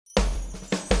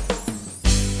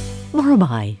Or am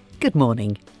I? Good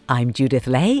morning. I'm Judith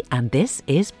Lay and this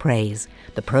is Praise,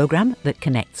 the programme that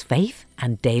connects faith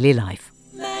and daily life.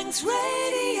 Manx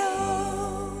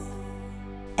Radio.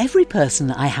 Every person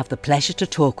I have the pleasure to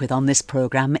talk with on this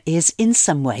programme is in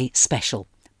some way special.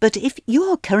 But if you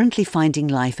are currently finding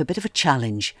life a bit of a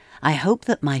challenge, I hope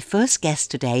that my first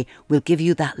guest today will give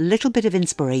you that little bit of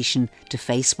inspiration to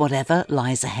face whatever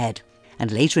lies ahead.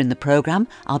 And later in the programme,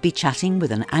 I'll be chatting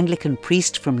with an Anglican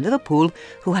priest from Liverpool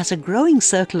who has a growing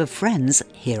circle of friends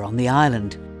here on the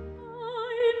island.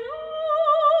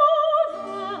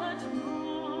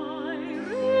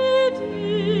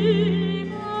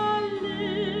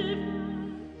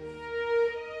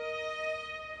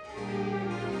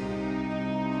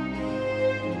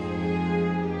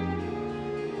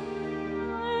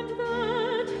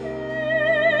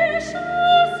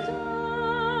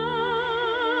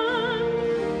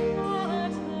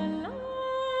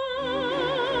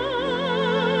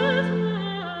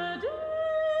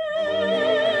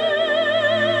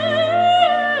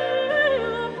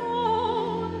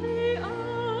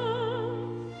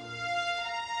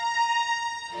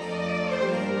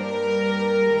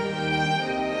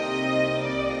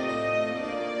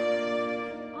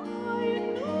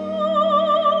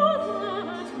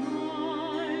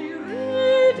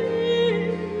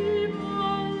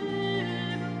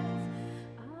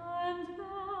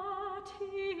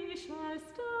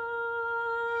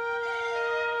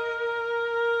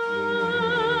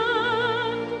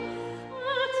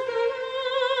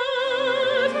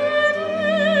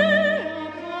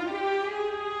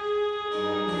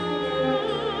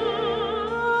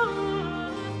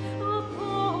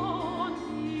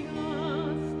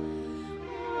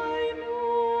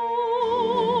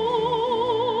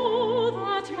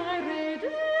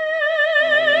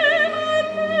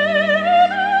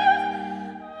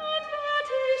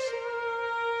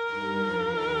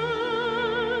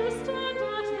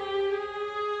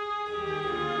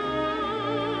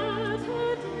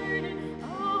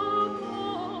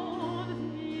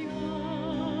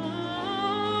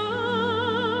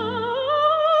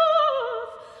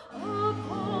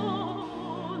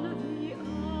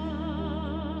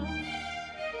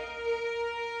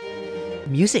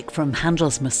 Music from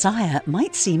Handel's Messiah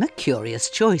might seem a curious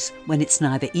choice when it's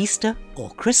neither Easter or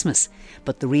Christmas,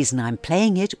 but the reason I'm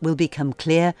playing it will become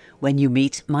clear when you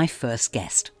meet my first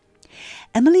guest.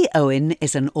 Emily Owen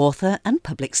is an author and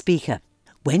public speaker.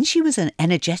 When she was an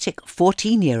energetic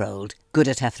 14-year-old, good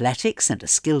at athletics and a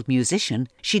skilled musician,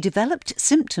 she developed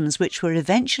symptoms which were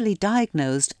eventually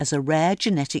diagnosed as a rare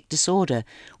genetic disorder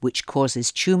which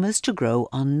causes tumours to grow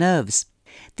on nerves.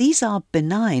 These are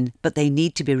benign, but they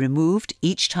need to be removed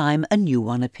each time a new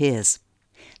one appears.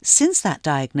 Since that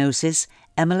diagnosis,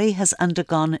 Emily has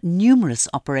undergone numerous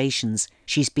operations.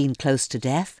 She's been close to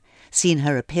death, seen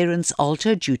her appearance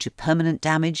alter due to permanent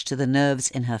damage to the nerves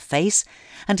in her face,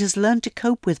 and has learned to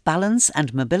cope with balance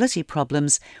and mobility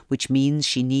problems, which means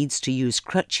she needs to use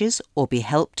crutches or be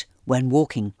helped when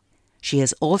walking. She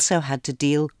has also had to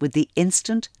deal with the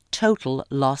instant, total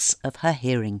loss of her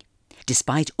hearing.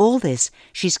 Despite all this,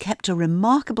 she's kept a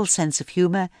remarkable sense of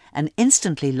humour, an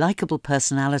instantly likeable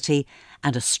personality,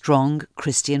 and a strong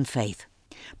Christian faith.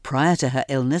 Prior to her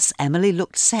illness, Emily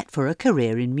looked set for a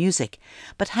career in music,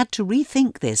 but had to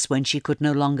rethink this when she could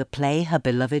no longer play her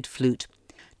beloved flute.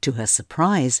 To her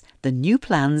surprise, the new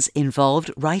plans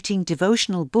involved writing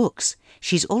devotional books.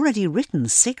 She's already written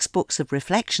 6 books of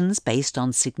reflections based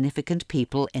on significant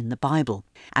people in the Bible.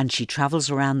 And she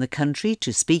travels around the country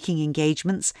to speaking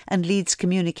engagements and leads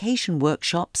communication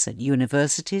workshops at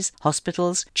universities,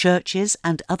 hospitals, churches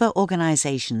and other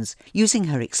organisations, using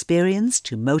her experience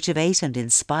to motivate and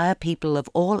inspire people of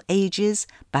all ages,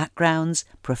 backgrounds,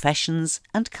 professions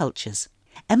and cultures.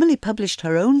 Emily published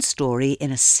her own story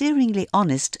in a searingly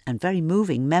honest and very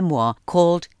moving memoir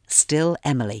called Still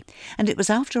Emily, and it was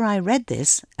after I read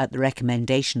this, at the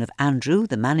recommendation of Andrew,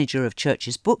 the manager of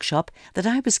Church's Bookshop, that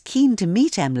I was keen to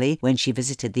meet Emily when she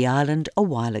visited the island a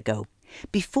while ago.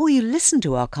 Before you listen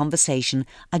to our conversation,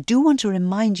 I do want to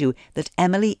remind you that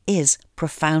Emily is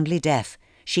profoundly deaf.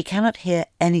 She cannot hear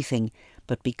anything,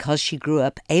 but because she grew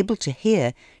up able to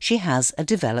hear, she has a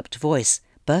developed voice.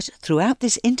 But throughout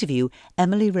this interview,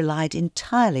 Emily relied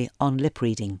entirely on lip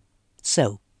reading.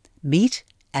 So, meet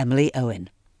Emily Owen.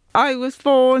 I was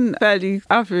born fairly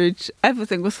average.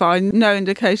 Everything was fine. No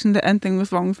indication that anything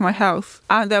was wrong with my health.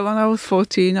 And then when I was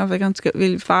 14, I began to get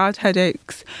really bad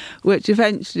headaches, which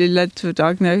eventually led to a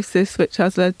diagnosis, which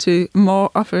has led to more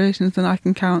operations than I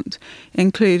can count,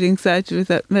 including surgery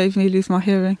that made me lose my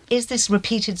hearing. Is this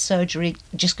repeated surgery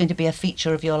just going to be a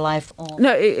feature of your life? Or?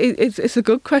 No, it's a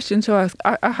good question to ask.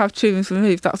 I have tumours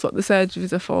removed. That's what the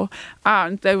surgeries are for.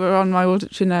 And they were on my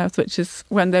auditory nerves, which is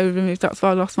when they were removed, that's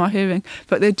why I lost my hearing.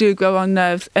 But they do go on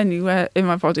nerves anywhere in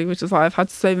my body, which is why I've had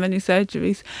so many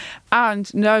surgeries.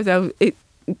 And no,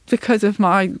 because of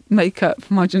my makeup,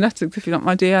 my genetics, if you want,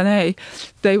 my DNA,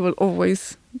 they will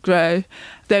always grow.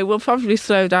 They will probably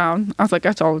slow down as I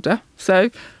get older,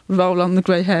 so roll on the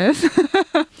grey hairs.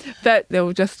 But they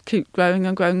will just keep growing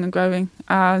and growing and growing,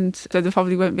 and so there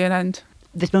probably won't be an end.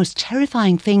 The most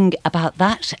terrifying thing about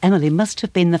that, Emily, must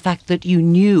have been the fact that you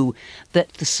knew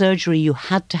that the surgery you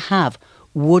had to have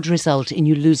would result in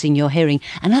you losing your hearing.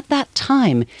 And at that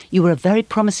time, you were a very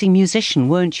promising musician,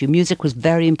 weren't you? Music was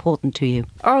very important to you.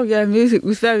 Oh yeah, music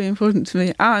was very important to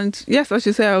me. And yes, I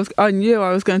should say I knew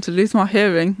I was going to lose my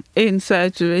hearing in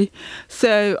surgery.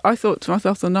 So I thought to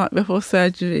myself the night before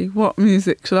surgery, what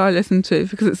music should I listen to?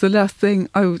 Because it's the last thing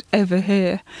I would ever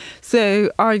hear. So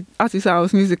as you say, I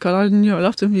was musical. I knew a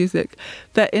lot of music.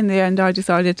 But in the end, I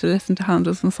decided to listen to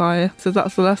Handel's Messiah. So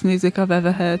that's the last music I've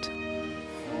ever heard.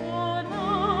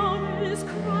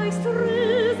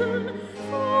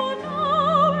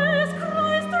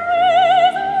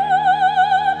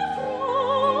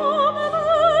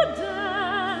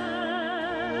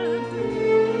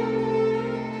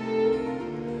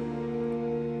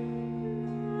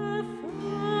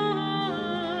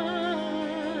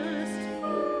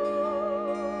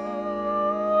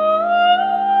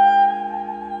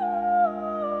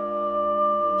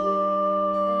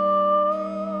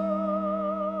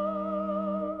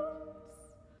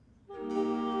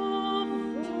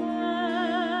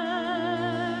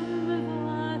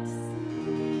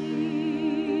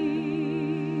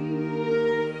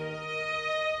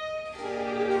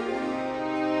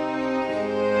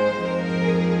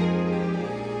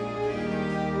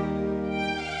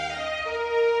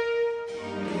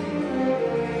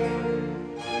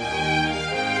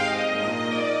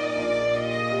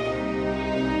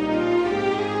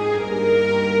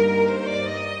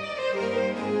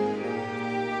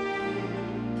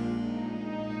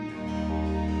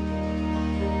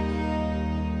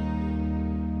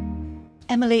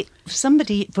 Emily,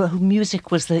 somebody for whom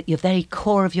music was your very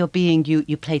core of your being,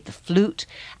 you played the flute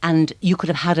and you could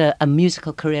have had a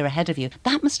musical career ahead of you.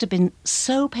 That must have been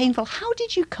so painful. How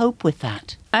did you cope with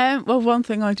that? Well, one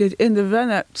thing I did in the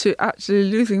run-up to actually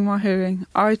losing my hearing,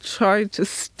 I tried to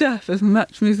stuff as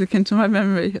much music into my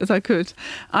memory as I could.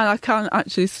 And I can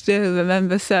actually still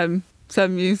remember some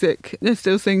music and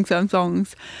still sing some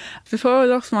songs. Before I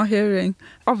lost my hearing,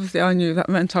 obviously I knew that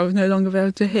meant I would no longer be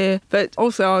able to hear, but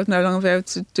also I would no longer be able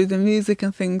to do the music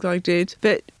and things I did.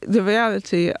 But the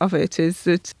reality of it is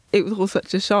that it was all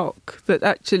such a shock that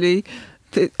actually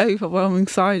the overwhelming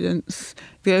silence,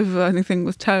 the overwhelming thing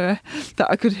was terror,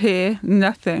 that I could hear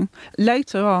nothing.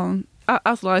 Later on,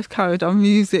 as life carried on,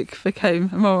 music became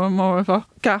more and more of a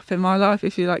gap in my life,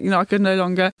 if you like. I could no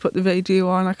longer put the radio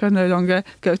on, I could no longer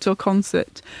go to a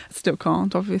concert. Still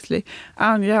can't, obviously.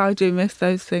 And yeah, I do miss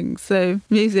those things. So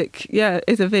music,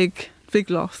 is a big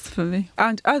loss for me.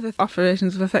 And other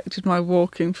operations have affected my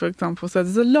walking, for example. So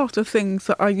there's a lot of things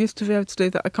that I used to be able to do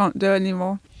that I can't do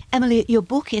anymore. Emily, your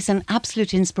book is an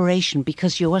absolute inspiration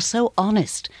because you are so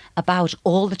honest about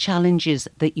all the challenges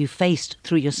that you faced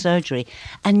through your surgery.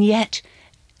 And yet,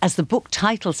 as the book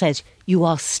title says, you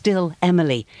are still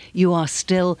Emily. You are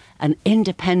still an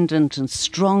independent and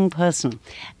strong person.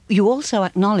 You also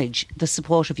acknowledge the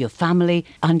support of your family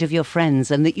and of your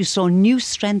friends, and that you saw new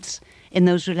strengths in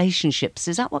those relationships.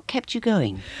 Is that what kept you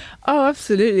going? Oh,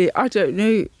 absolutely. I don't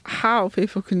know how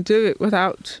people can do it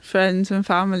without friends and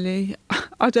family.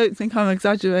 I don't think I'm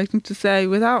exaggerating to say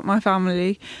without my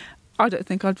family, I don't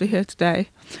think I'd be here today.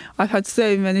 I've had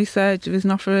so many surgeries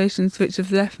and operations which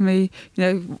have left me,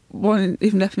 one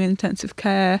even left me in intensive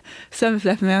care. Some have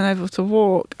left me unable to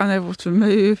walk, unable to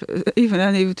move, even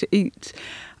unable to eat.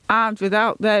 And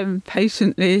without them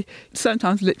patiently,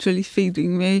 sometimes literally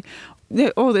feeding me,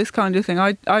 all this kind of thing,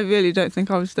 I really don't think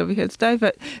I would still be here today.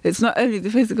 But it's not only the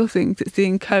physical things, it's the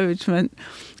encouragement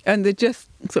and the just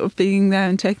sort of being there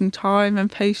and taking time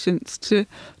and patience to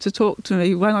talk to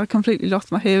me. When I completely lost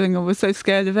my hearing and was so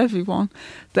scared of everyone,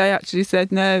 they actually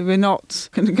said, no, we're not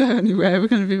going to go anywhere, we're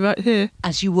going to be right here.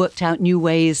 As you worked out new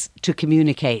ways to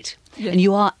communicate Yes. And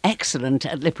you are excellent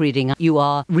at lip reading. You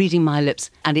are reading my lips,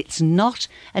 and it's not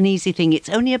an easy thing. It's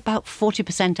only about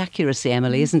 40% accuracy,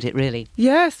 Emily, isn't it, really?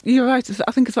 Yes, you're right.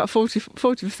 I think it's about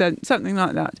 40%, something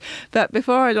like that. But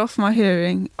before I lost my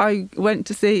hearing, I went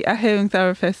to see a hearing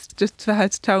therapist just for her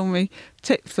to tell me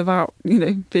tips about,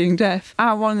 being deaf.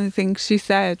 And one of the things she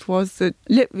said was that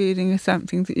lip reading is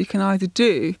something that you can either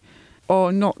do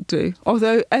or not do.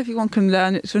 Although everyone can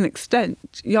learn it to an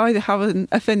extent, you either have an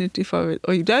affinity for it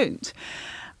or you don't.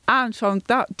 And from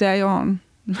that day on,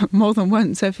 more than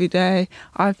once every day,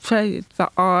 I prayed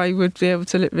that I would be able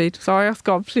to lip read. So I asked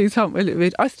God, please help me lip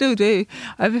read. I still do.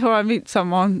 Before I meet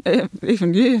someone,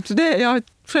 even you today, I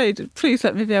prayed, please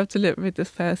let me be able to lip read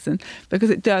this person, because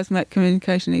it does make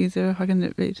communication easier if I can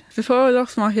lip read. Before I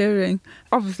lost my hearing,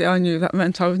 obviously I knew that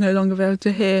meant I was no longer able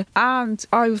to hear. And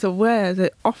I was aware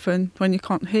that often when you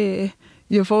can't hear,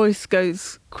 your voice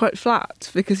goes quite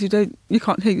flat because you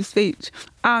can't hear your speech.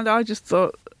 And I just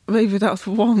thought, maybe that's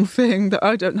one thing that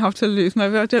I don't have to lose.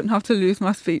 Maybe I don't have to lose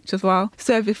my speech as well.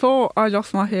 So before I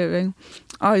lost my hearing,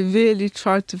 I really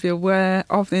tried to be aware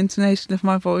of the intonation of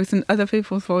my voice and other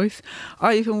people's voice.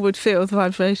 I even would feel the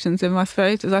vibrations in my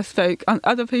throat as I spoke, and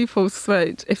other people's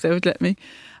throat, if they would let me.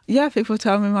 Yeah, people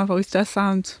tell me my voice does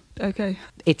sound okay.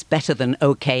 It's better than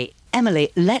okay.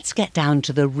 Emily, let's get down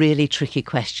to the really tricky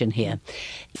question here.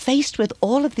 Faced with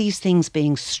all of these things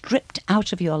being stripped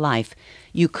out of your life,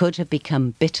 you could have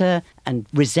become bitter and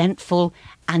resentful,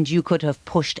 and you could have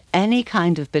pushed any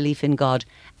kind of belief in God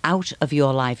out of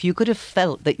your life. You could have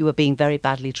felt that you were being very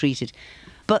badly treated.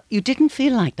 But you didn't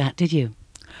feel like that, did you?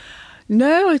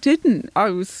 No, I didn't. I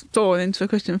was born into a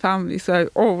Christian family, so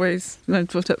always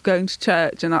brought up going to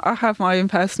church, and I have my own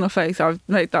personal faith. I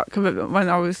made that commitment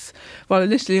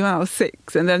initially when I was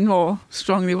 6, and then more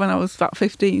strongly when I was about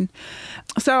 15.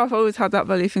 So I've always had that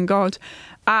belief in God,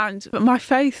 but my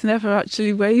faith never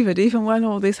actually wavered, even when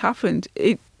all this happened.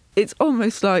 It's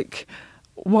almost like,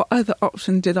 what other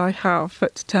option did I have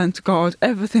but to turn to God?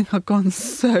 Everything had gone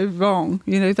so wrong.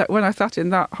 That when I sat in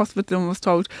that hospital and was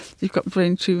told, you've got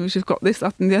brain tumours, you've got this,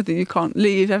 that and the other, you can't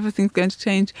leave, everything's going to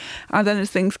change. And then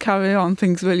as things carry on,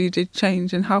 things really did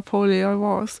change, and how poorly I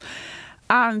was.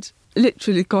 And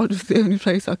literally God was the only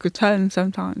place I could turn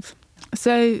sometimes.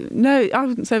 So no, I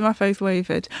wouldn't say my faith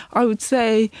wavered. I would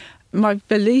say my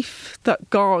belief that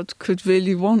God could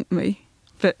really want me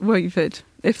wavered,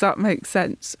 if that makes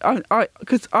sense.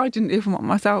 Because I didn't even want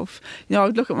myself. I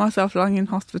would look at myself lying in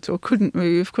hospital, couldn't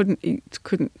move, couldn't eat,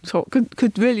 couldn't talk,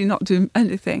 could really not do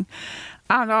anything.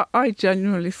 And I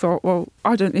genuinely thought, well,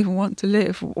 I don't even want to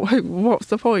live. What's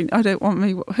the point? I don't want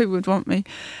me. Who would want me?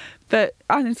 And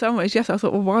in some ways, yes, I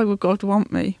thought, well, why would God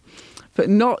want me? But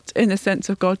not in a sense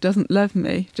of God doesn't love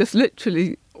me. Just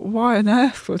literally, why on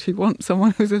earth would he want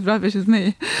someone who's as rubbish as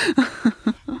me?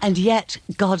 And yet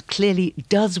God clearly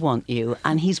does want you,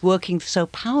 and he's working so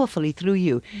powerfully through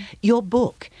you. Your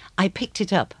book, I picked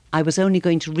it up. I was only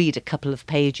going to read a couple of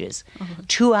pages.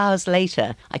 2 hours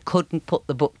later, I couldn't put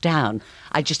the book down.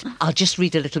 I'll just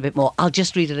read a little bit more. I'll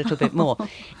just read a little bit more.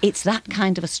 It's that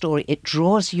kind of a story. It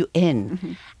draws you in.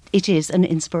 Mm-hmm. It is an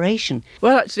inspiration.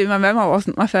 Well, actually, my memoir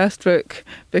wasn't my first book,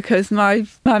 because my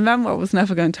memoir was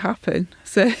never going to happen.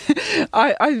 So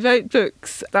I wrote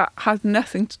books that had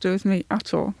nothing to do with me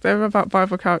at all. They were about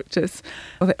Bible characters,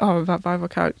 or they are about Bible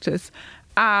characters,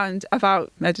 and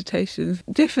about meditations,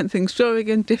 different things, drawing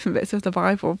in different bits of the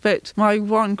Bible. But my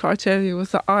one criteria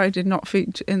was that I did not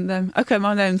feature in them. Okay,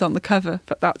 my name's on the cover,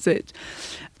 but that's it.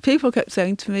 People kept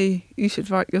saying to me, you should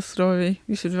write your story,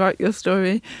 you should write your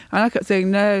story. And I kept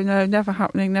saying, no, never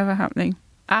happening, never happening.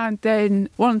 And then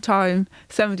one time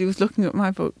somebody was looking at my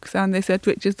books and they said,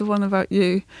 which is the one about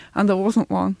you? And there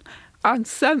wasn't one. And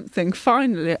something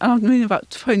finally, I mean about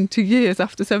 20 years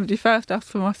after somebody first asked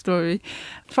for my story,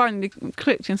 finally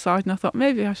clicked inside, and I thought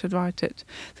maybe I should write it.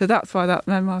 So that's why that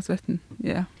memoir's written,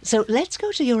 yeah. So let's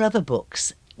go to your other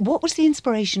books. What was the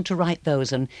inspiration to write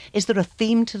those, and is there a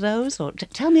theme to those? Or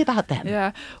tell me about them.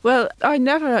 Yeah, well, I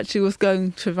never actually was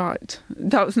going to write.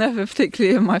 That was never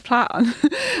particularly in my plan.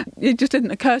 It just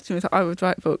didn't occur to me that I would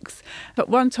write books. But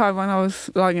one time when I was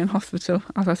lying in hospital,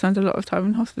 as I spent a lot of time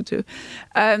in hospital,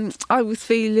 I was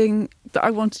feeling that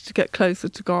I wanted to get closer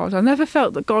to God. I never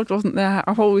felt that God wasn't there.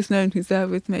 I've always known he's there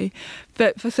with me.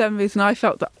 But for some reason, I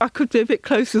felt that I could be a bit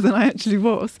closer than I actually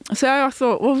was. So I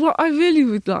thought, well, what I really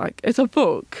would like is a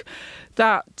book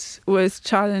that was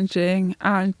challenging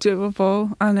and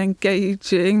doable and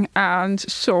engaging and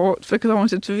short, because I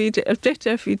wanted to read it a bit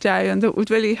every day, and that would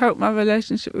really help my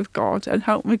relationship with God and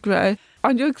help me grow.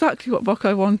 I knew exactly what book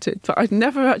I wanted, but I'd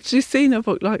never actually seen a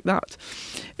book like that,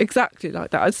 exactly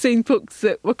like that. I'd seen books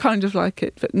that were kind of like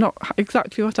it, but not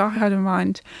exactly what I had in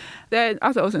mind. Then,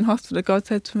 as I was in hospital, God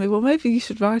said to me, well, maybe you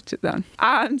should write it then.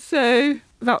 And so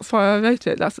that's why I wrote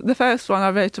it. That's the first one I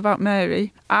wrote about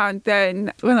Mary. And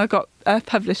then when I got a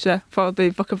publisher for the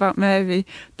book about Mary,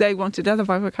 they wanted other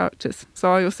Bible characters.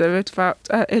 So I also wrote about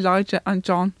Elijah and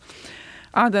John.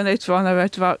 And then later on I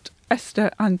wrote about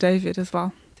Esther and David as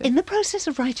well. In the process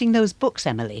of writing those books,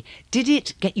 Emily, did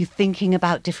it get you thinking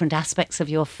about different aspects of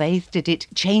your faith? Did it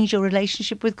change your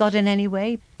relationship with God in any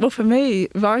way? Well, for me,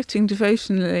 writing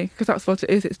devotionally, because that's what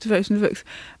it is, it's devotional books,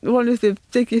 one of the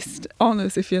biggest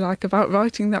honours, if you like, about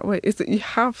writing that way is that you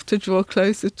have to draw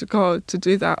closer to God to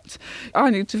do that.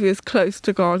 I need to be as close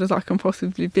to God as I can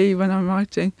possibly be when I'm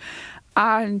writing.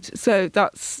 And so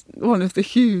that's one of the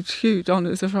huge, huge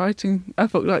honours of writing a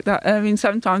book like that. I mean,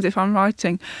 sometimes if I'm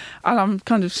writing and I'm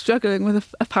kind of struggling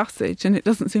with a passage and it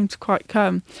doesn't seem to quite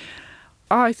come,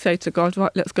 I say to God,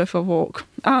 right, let's go for a walk.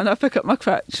 And I pick up my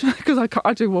crutch, because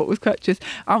I do walk with crutches,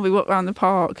 and we walk around the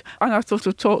park. And I sort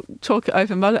of talk it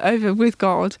over, mull it over with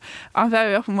God. And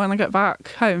very often when I get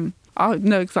back home, I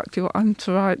know exactly what I'm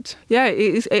to write. Yeah,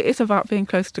 it is about being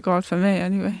close to God for me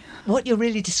anyway. What you're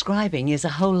really describing is a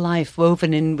whole life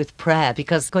woven in with prayer,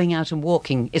 because going out and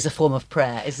walking is a form of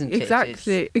prayer, isn't it?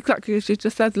 Exactly as you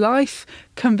just said, life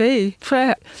can be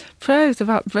prayer. Prayer is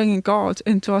about bringing God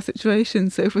into our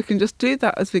situations. So if we can just do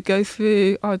that as we go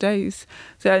through our days,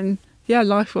 then yeah,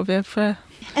 life will be a prayer.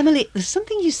 Emily, there's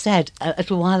something you said a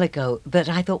little while ago that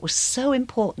I thought was so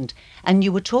important, and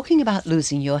you were talking about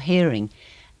losing your hearing.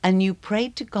 And you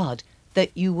prayed to God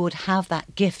that you would have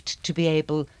that gift to be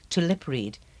able to lip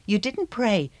read. You didn't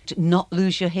pray to not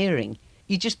lose your hearing.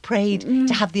 You just prayed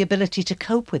to have the ability to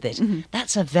cope with it. Mm-hmm.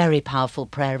 That's a very powerful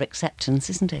prayer of acceptance,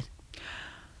 isn't it?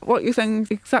 What you're saying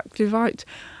is exactly right.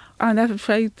 I never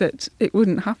prayed that it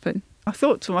wouldn't happen. I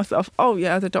thought to myself, oh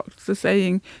yeah, the doctors are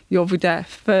saying you'll be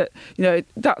deaf, but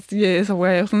that's years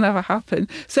away, it'll never happen.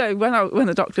 So when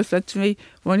the doctor said to me,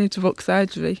 we need to book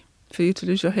surgery for you to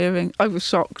lose your hearing, I was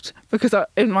shocked, because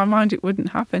in my mind it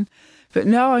wouldn't happen. But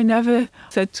no, I never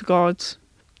said to God,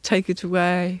 take it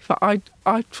away. But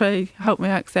I pray, help me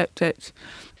accept it.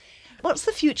 What's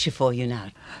the future for you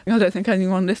now? I don't think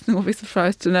anyone listening will be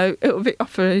surprised to know it will be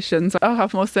operations. I'll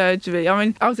have more surgery. I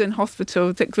mean, I was in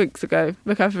hospital 6 weeks ago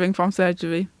recovering from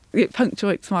surgery. It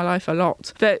punctuates my life a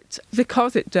lot. But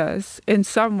because it does, in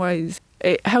some ways,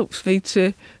 it helps me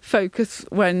to focus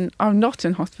when I'm not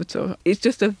in hospital. It's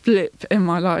just a blip in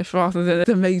my life rather than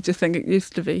the major thing it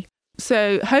used to be.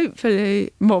 So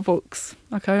hopefully more books,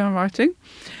 I carry on writing.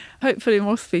 Hopefully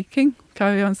more speaking,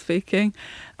 carry on speaking.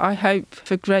 I hope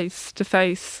for grace to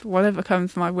face whatever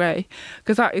comes my way,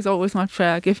 because that is always my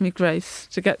prayer, give me grace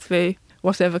to get through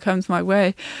whatever comes my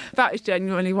way. That is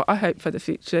genuinely what I hope for the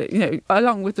future.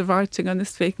 Along with the writing and the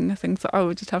speaking, I think that I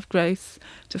would just have grace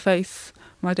to face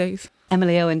my days.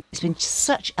 Emily Owen, it's been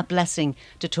such a blessing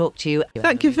to talk to you.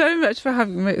 Thank you very much for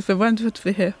having me. It's been wonderful to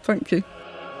be here. Thank you.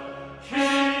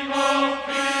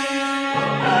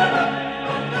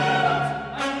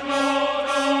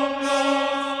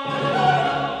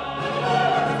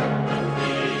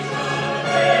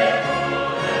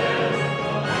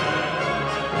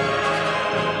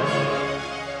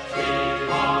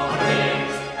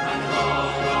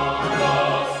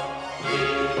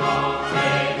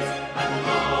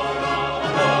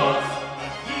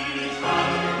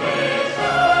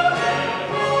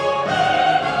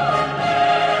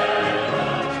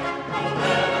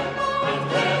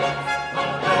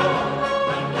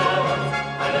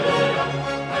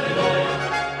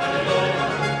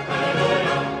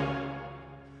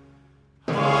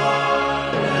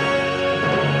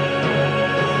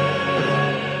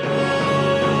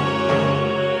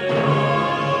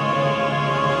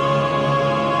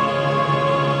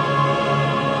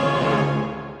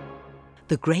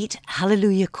 The great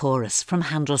Hallelujah Chorus from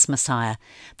Handel's Messiah,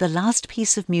 the last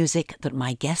piece of music that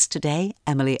my guest today,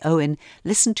 Emily Owen,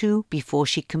 listened to before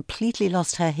she completely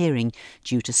lost her hearing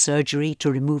due to surgery to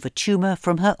remove a tumour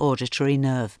from her auditory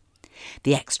nerve.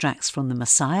 The extracts from the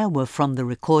Messiah were from the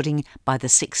recording by the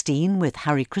 16 with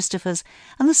Harry Christophers,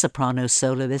 and the soprano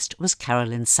soloist was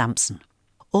Carolyn Sampson.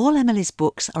 All Emily's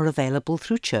books are available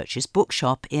through Church's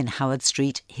Bookshop in Howard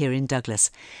Street here in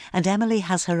Douglas, and Emily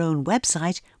has her own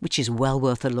website, which is well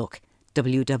worth a look,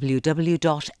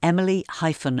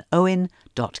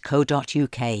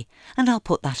 www.emily-owen.co.uk, and I'll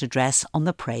put that address on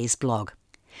the Praise blog.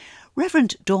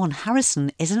 Reverend Dawn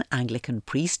Harrison is an Anglican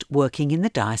priest working in the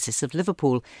Diocese of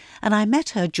Liverpool, and I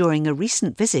met her during a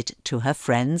recent visit to her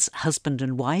friends, husband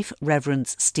and wife,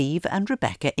 Reverends Steve and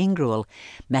Rebecca Ingruel,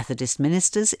 Methodist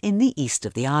ministers in the east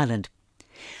of the island.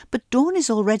 But Dawn is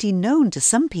already known to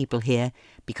some people here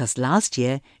because last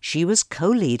year she was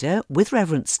co-leader with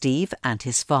Reverend Steve and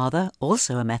his father,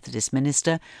 also a Methodist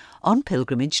minister, on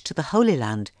pilgrimage to the Holy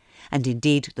Land. And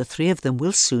indeed, the three of them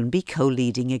will soon be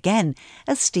co-leading again,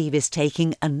 as Steve is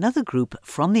taking another group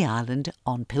from the island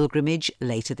on pilgrimage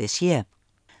later this year.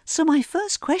 So my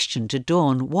first question to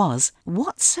Dawn was,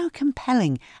 what's so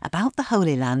compelling about the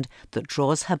Holy Land that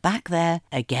draws her back there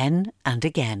again and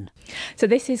again? So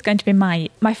this is going to be my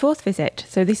fourth visit.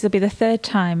 So this will be the third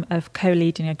time of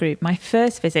co-leading a group. My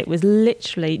first visit was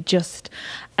literally just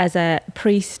as a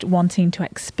priest wanting to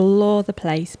explore the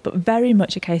place, but very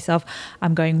much a case of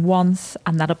I'm going once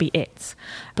and that'll be it.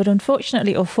 But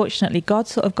unfortunately or fortunately, God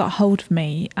sort of got hold of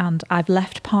me and I've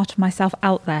left part of myself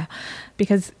out there,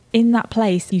 because in that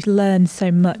place, you learn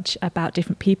so much about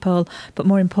different people, but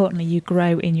more importantly, you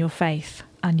grow in your faith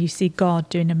and you see God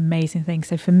doing amazing things.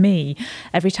 So for me,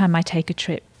 every time I take a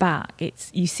trip back,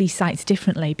 you see sights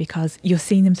differently because you're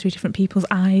seeing them through different people's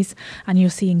eyes and you're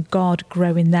seeing God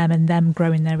grow in them and them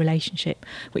grow in their relationship,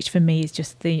 which for me is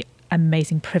just the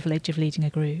amazing privilege of leading a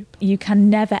group. You can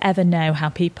never ever know how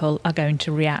people are going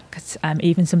to react.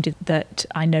 Even somebody that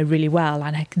I know really well,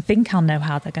 and I can think I'll know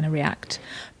how they're going to react,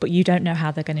 but you don't know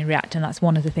how they're going to react. And that's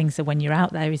one of the things that when you're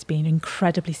out there is being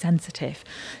incredibly sensitive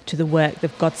to the work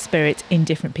of God's Spirit in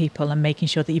different people and making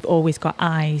sure that you've always got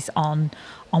eyes on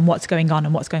what's going on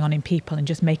and what's going on in people, and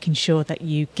just making sure that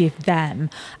you give them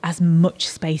as much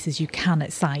space as you can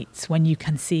at sites when you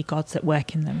can see God's at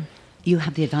work in them. You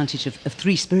have the advantage of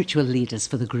three spiritual leaders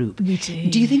for the group. We do.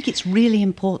 Do you think it's really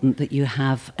important that you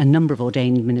have a number of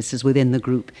ordained ministers within the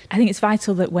group? I think it's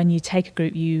vital that when you take a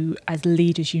group, you, as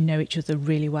leaders, you know each other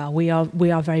really well. We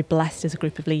are very blessed as a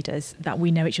group of leaders that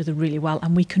we know each other really well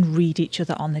and we can read each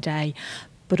other on the day.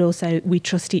 But also we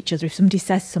trust each other. If somebody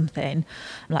says something,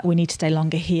 like we need to stay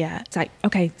longer here, it's like,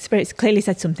 okay, Spirit's clearly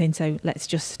said something, so let's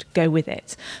just go with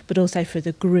it. But also for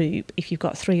the group, if you've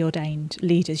got three ordained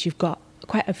leaders, you've got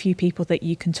quite a few people that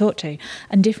you can talk to,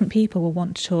 and different people will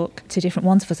want to talk to different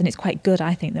ones of us, and it's quite good,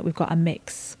 I think, that we've got a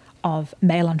mix of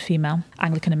male and female,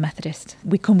 Anglican and Methodist.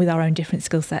 We come with our own different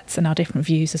skill sets and our different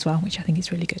views as well, which I think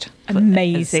is really good.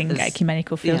 Amazing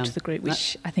ecumenical feel to the group,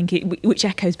 which I think which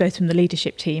echoes both from the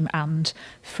leadership team and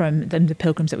from the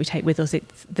pilgrims that we take with us.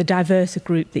 It's the diverse a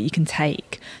group that you can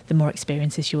take, the more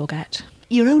experiences you will get.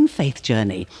 Your own faith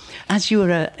journey, as you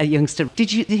were a youngster,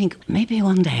 did you think, maybe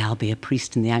one day I'll be a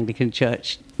priest in the Anglican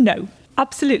Church? No,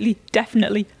 absolutely,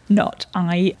 definitely not.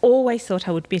 I always thought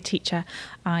I would be a teacher.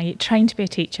 I trained to be a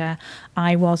teacher.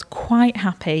 I was quite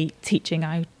happy teaching.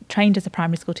 I trained as a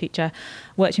primary school teacher,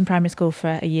 worked in primary school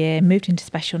for a year, moved into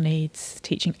special needs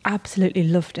teaching, absolutely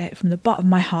loved it. From the bottom of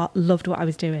my heart, loved what I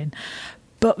was doing,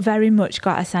 but very much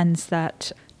got a sense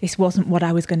that this wasn't what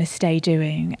I was going to stay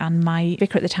doing. And my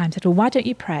vicar at the time said, well, why don't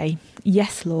you pray?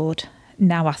 Yes, Lord.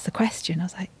 Now ask the question. I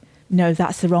was like, no,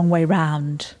 that's the wrong way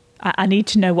round. I need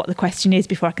to know what the question is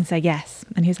before I can say yes.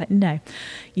 And he was like, no,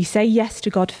 you say yes to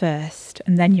God first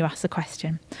and then you ask the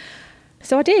question.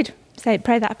 So I did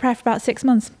pray that prayer for about 6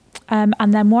 months. And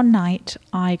then one night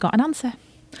I got an answer.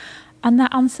 And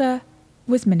that answer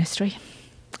was ministry.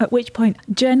 At which point,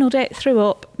 journaled it, threw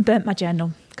up, burnt my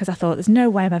journal, because I thought there's no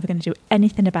way I'm ever going to do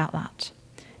anything about that.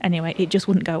 Anyway, it just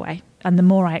wouldn't go away. And the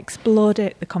more I explored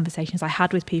it, the conversations I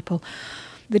had with people,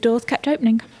 the doors kept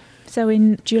opening. So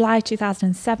in July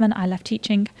 2007, I left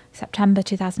teaching. September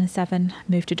 2007,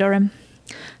 moved to Durham,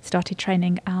 started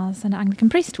training as an Anglican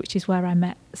priest, which is where I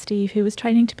met Steve, who was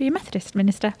training to be a Methodist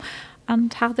minister.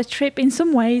 And how the trip, in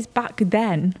some ways, back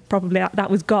then, probably that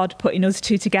was God putting us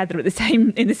two together in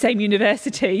the same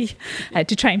university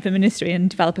to train for ministry and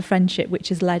develop a friendship, which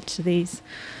has led to these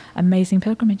amazing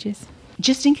pilgrimages.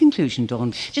 Just in conclusion,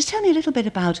 Dawn, just tell me a little bit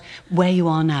about where you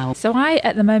are now. So I,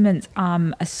 at the moment,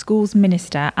 am a schools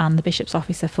minister and the Bishop's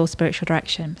Officer for Spiritual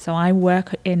Direction. So I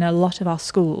work in a lot of our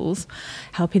schools,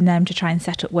 helping them to try and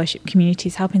set up worship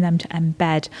communities, helping them to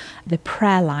embed the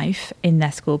prayer life in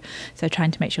their school. So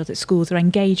trying to make sure that schools are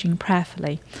engaging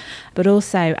prayerfully. But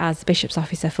also, as Bishop's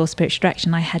Officer for Spiritual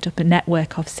Direction, I head up a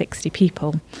network of 60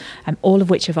 people, all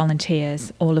of which are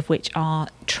volunteers, all of which are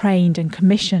trained and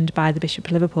commissioned by the Bishop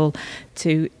of Liverpool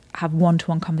to have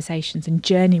one-to-one conversations and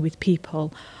journey with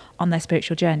people on their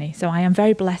spiritual journey. So I am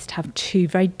very blessed to have two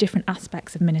very different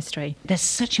aspects of ministry. There's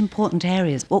such important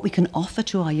areas, what we can offer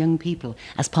to our young people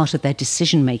as part of their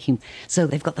decision making. So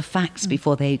they've got the facts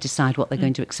before they decide what they're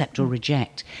going to accept or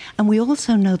reject. And we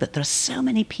also know that there are so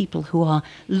many people who are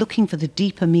looking for the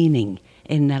deeper meaning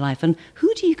in their life. And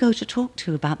who do you go to talk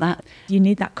to about that? You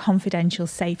need that confidential,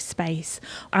 safe space.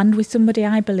 And with somebody,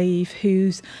 I believe,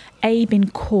 who's A,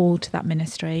 been called to that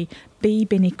ministry, B,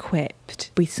 been equipped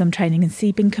with some training, and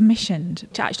C, been commissioned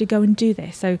to actually go and do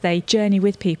this. So they journey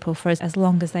with people for as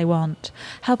long as they want,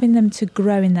 helping them to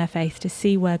grow in their faith, to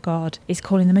see where God is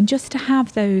calling them, and just to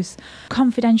have those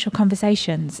confidential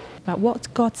conversations about what's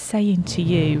God saying to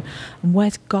you, and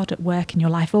where's God at work in your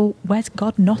life, or where's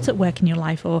God not at work in your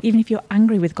life, or even if you're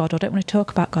angry with God or don't want to talk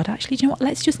about God, actually, do you know what,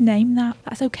 let's just name that.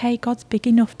 That's okay, God's big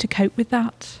enough to cope with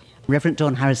that. Reverend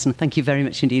Dawn Harrison, thank you very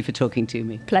much indeed for talking to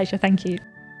me. Pleasure, thank you.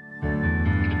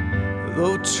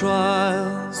 Though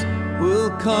trials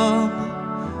will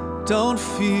come, don't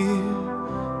fear,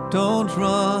 don't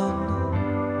run.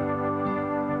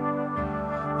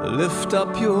 Lift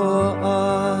up your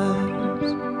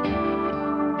eyes,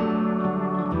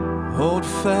 hold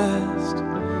fast,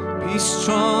 be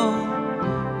strong,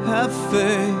 have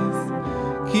faith,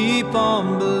 keep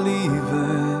on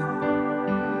believing.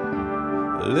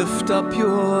 Lift up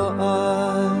your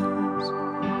eyes,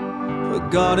 for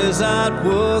God is at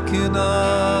work in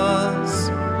us,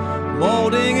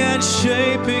 molding and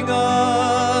shaping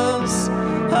us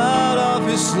out of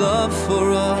His love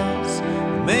for us,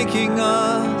 making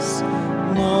us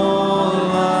more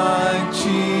like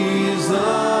Jesus.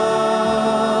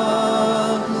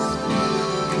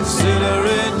 Consider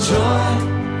it joy,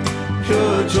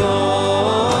 pure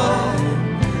joy,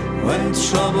 when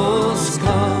troubles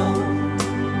come.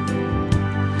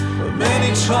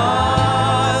 Many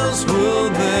trials will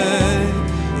make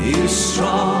you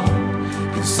strong.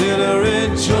 Consider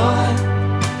it joy,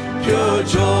 pure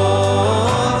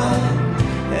joy,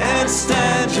 and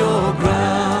stand your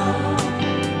ground.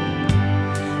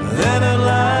 Then at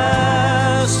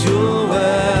last you'll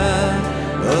wear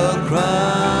a crown.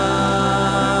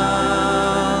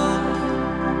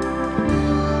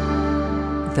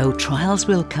 Though trials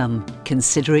will come,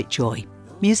 consider it joy.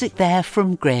 Music there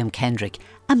from Graham Kendrick.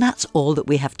 And that's all that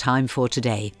we have time for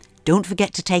today. Don't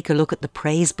forget to take a look at the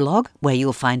Praise blog, where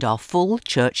you'll find our full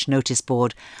church notice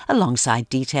board, alongside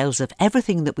details of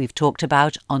everything that we've talked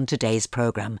about on today's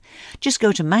programme. Just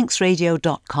go to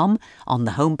manxradio.com, on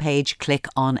the homepage click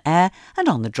on air, and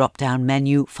on the drop-down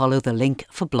menu follow the link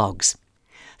for blogs.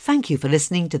 Thank you for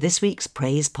listening to this week's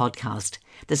Praise podcast.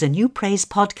 There's a new Praise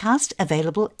podcast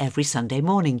available every Sunday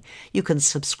morning. You can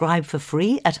subscribe for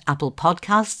free at Apple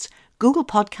Podcasts, Google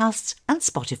Podcasts and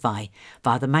Spotify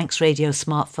via the Manx Radio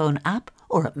smartphone app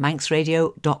or at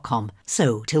manxradio.com.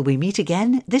 So, till we meet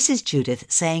again, this is Judith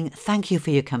saying thank you for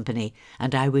your company,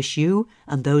 and I wish you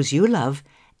and those you love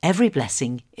every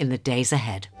blessing in the days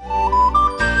ahead.